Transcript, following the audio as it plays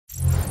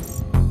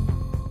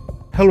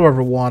Hello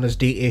everyone, it's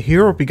DA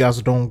here. Hope you guys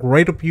are doing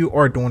great. Hope you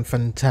are doing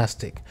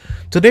fantastic.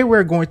 Today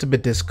we're going to be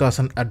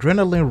discussing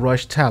Adrenaline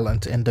Rush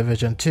talent in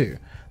Division 2.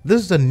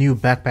 This is the new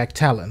backpack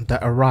talent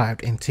that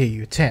arrived in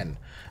TU10.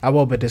 I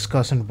will be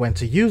discussing when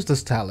to use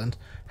this talent,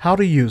 how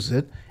to use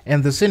it,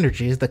 and the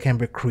synergies that can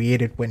be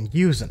created when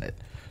using it.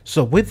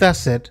 So with that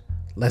said,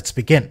 let's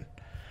begin.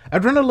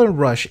 Adrenaline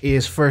Rush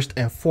is first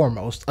and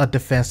foremost a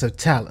defensive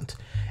talent.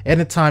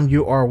 Anytime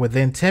you are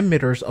within 10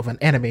 meters of an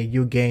enemy,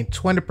 you gain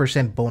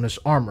 20% bonus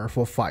armor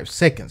for 5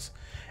 seconds.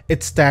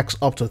 It stacks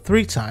up to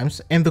 3 times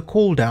and the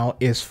cooldown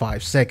is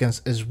 5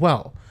 seconds as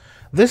well.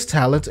 This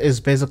talent is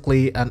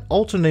basically an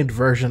alternate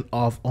version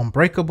of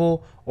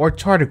Unbreakable or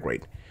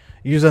Tardigrade.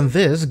 Using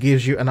this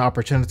gives you an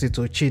opportunity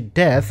to cheat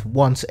death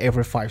once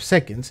every 5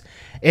 seconds,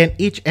 and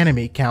each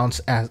enemy counts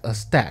as a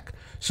stack.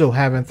 So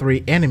having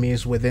 3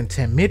 enemies within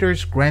 10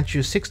 meters grants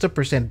you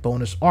 60%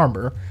 bonus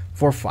armor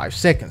for 5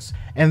 seconds,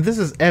 and this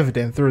is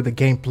evident through the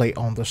gameplay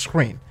on the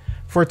screen.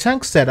 For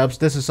tank setups,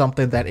 this is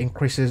something that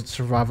increases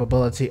the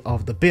survivability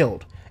of the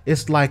build.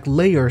 It's like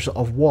layers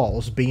of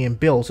walls being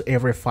built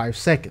every 5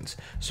 seconds,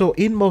 so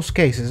in most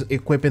cases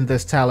equipping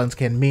this talent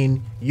can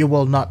mean you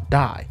will not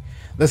die.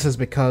 This is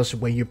because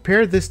when you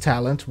pair this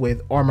talent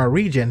with armor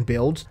regen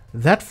builds,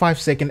 that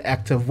 5-second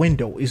active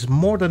window is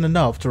more than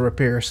enough to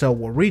repair yourself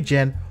with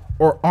regen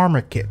or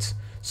armor kits.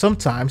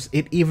 Sometimes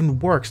it even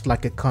works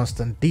like a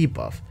constant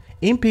debuff.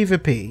 In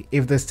PvP,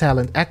 if this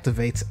talent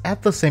activates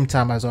at the same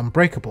time as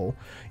Unbreakable,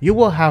 you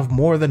will have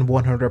more than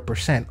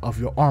 100% of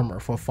your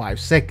armor for 5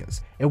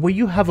 seconds, and when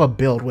you have a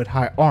build with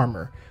high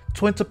armor,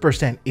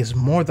 20% is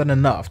more than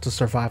enough to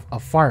survive a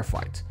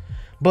firefight.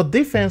 But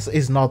defense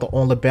is not the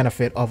only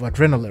benefit of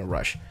Adrenaline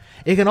Rush.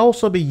 It can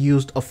also be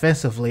used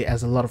offensively,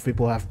 as a lot of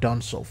people have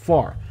done so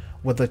far.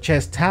 With a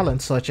chest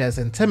talent such as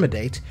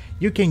Intimidate,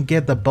 you can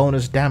get the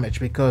bonus damage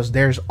because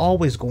there's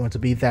always going to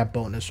be that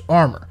bonus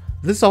armor.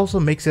 This also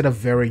makes it a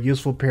very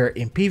useful pair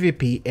in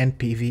PvP and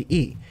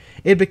PvE.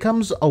 It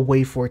becomes a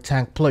way for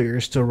tank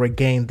players to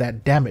regain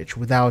that damage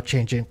without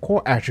changing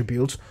core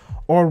attributes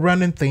or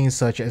running things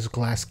such as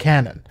Glass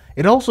Cannon.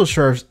 It also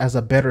serves as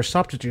a better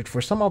substitute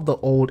for some of the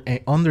old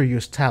and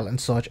underused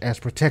talents such as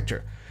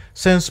Protector.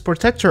 Since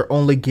Protector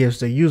only gives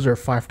the user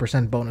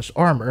 5% bonus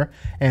armor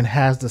and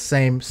has the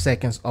same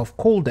seconds of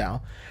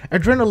cooldown,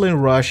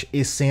 Adrenaline Rush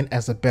is seen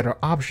as a better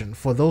option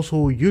for those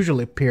who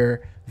usually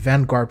pair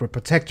Vanguard with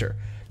Protector.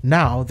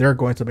 Now they're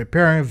going to be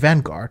pairing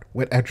Vanguard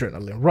with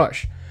Adrenaline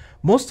Rush.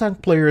 Most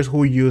tank players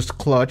who used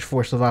Clutch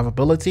for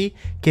survivability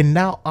can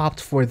now opt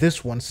for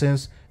this one,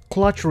 since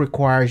Clutch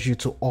requires you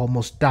to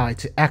almost die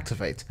to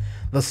activate.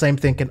 The same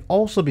thing can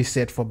also be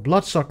said for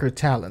Bloodsucker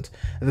talent.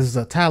 This is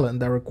a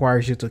talent that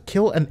requires you to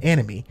kill an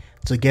enemy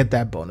to get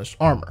that bonus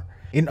armor.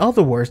 In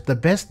other words, the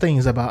best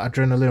things about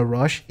Adrenaline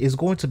Rush is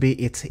going to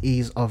be its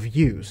ease of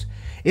use.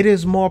 It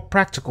is more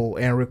practical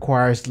and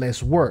requires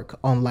less work,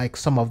 unlike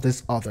some of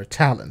these other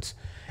talents.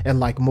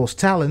 And like most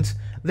talents,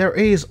 there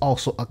is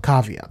also a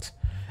caveat.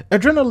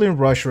 Adrenaline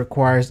Rush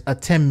requires a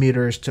 10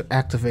 meters to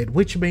activate,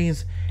 which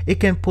means it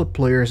can put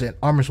players in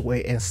harm's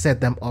way and set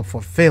them up for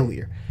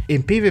failure.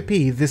 In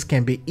PvP, this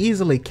can be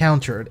easily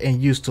countered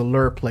and used to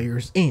lure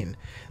players in.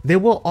 They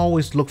will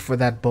always look for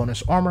that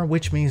bonus armor,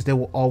 which means they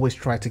will always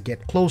try to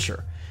get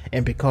closer.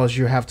 And because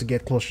you have to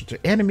get closer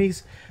to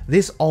enemies,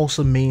 this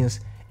also means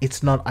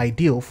it's not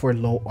ideal for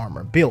low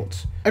armor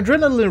builds.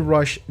 Adrenaline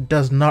Rush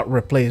does not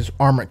replace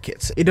armor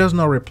kits. It does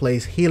not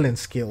replace healing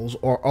skills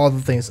or other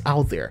things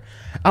out there.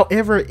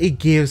 However, it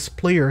gives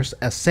players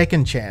a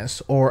second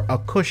chance or a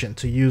cushion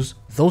to use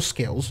those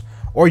skills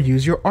or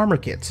use your armor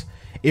kits.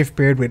 If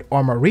paired with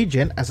armor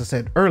regen, as I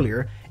said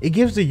earlier, it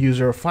gives the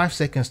user 5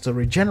 seconds to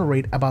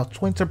regenerate about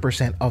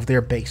 20% of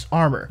their base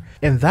armor.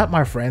 And that,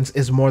 my friends,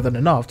 is more than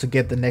enough to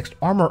get the next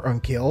armor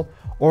earn kill,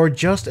 or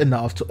just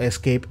enough to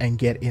escape and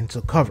get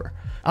into cover.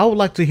 I would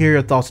like to hear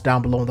your thoughts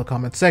down below in the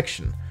comment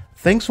section.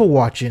 Thanks for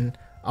watching.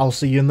 I'll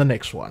see you in the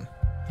next one.